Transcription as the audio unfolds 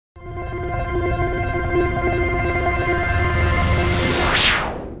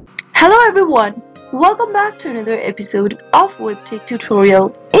Hello everyone, welcome back to another episode of Webtech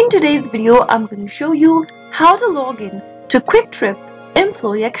Tutorial. In today's video, I'm going to show you how to log in to Kwik Trip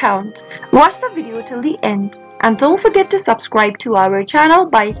employee account. Watch the video till the end and don't forget to subscribe to our channel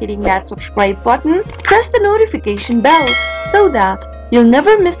by hitting that subscribe button. Press the notification bell so that you'll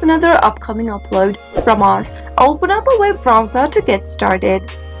never miss another upcoming upload from us. Open up a web browser to get started.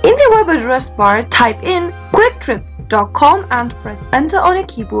 In the web address bar, type in kwiktrip.com and press enter on your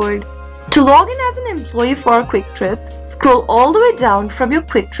keyboard. To log in as an employee for Kwik Trip, scroll all the way down from your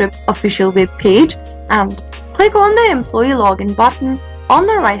Kwik Trip official web page and click on the employee login button on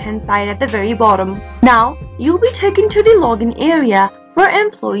the right hand side at the very bottom. Now you'll be taken to the login area for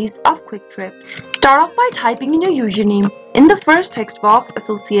employees of Kwik Trip. Start off by typing in your username in the first text box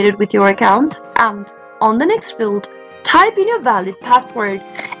associated with your account, and on the next field, type in your valid password.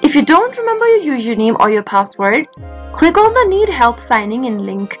 If you don't remember your username or your password, click on the Need Help Signing In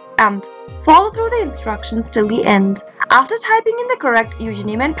link and follow through the instructions till the end. After typing in the correct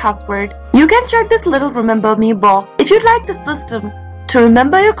username and password, you can check this little Remember Me box if you'd like the system to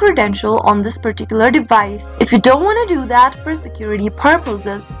remember your credential on this particular device. If you don't want to do that for security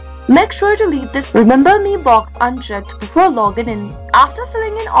purposes, make sure to leave this Remember Me box unchecked before logging in. After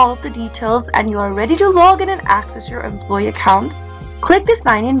filling in all of the details and you are ready to log in and access your employee account, click the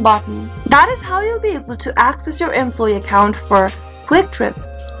Sign In button. That is how you'll be able to access your employee account for Kwik Trip.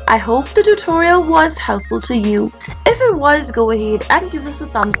 I hope the tutorial was helpful to you. If it was, go ahead and give us a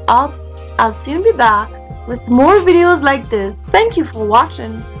thumbs up. I'll soon be back with more videos like this. Thank you for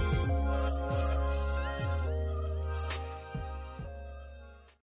watching.